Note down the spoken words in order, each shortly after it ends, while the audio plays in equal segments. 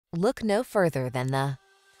Look no further than the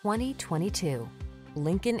 2022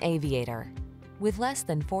 Lincoln Aviator. With less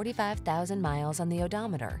than 45,000 miles on the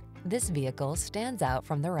odometer, this vehicle stands out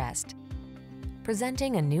from the rest.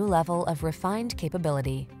 Presenting a new level of refined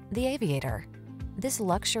capability, the Aviator. This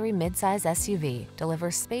luxury midsize SUV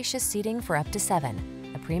delivers spacious seating for up to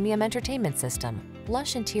 7, a premium entertainment system,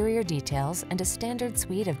 lush interior details, and a standard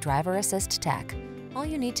suite of driver assist tech. All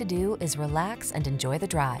you need to do is relax and enjoy the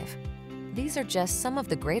drive. These are just some of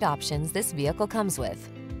the great options this vehicle comes with: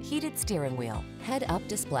 heated steering wheel, head-up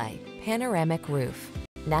display, panoramic roof,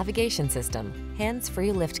 navigation system,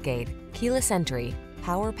 hands-free liftgate, keyless entry,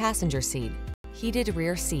 power passenger seat, heated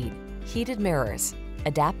rear seat, heated mirrors,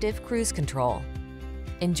 adaptive cruise control.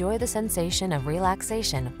 Enjoy the sensation of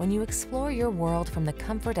relaxation when you explore your world from the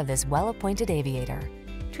comfort of this well-appointed Aviator.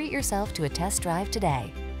 Treat yourself to a test drive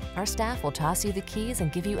today. Our staff will toss you the keys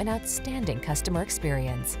and give you an outstanding customer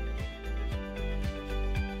experience.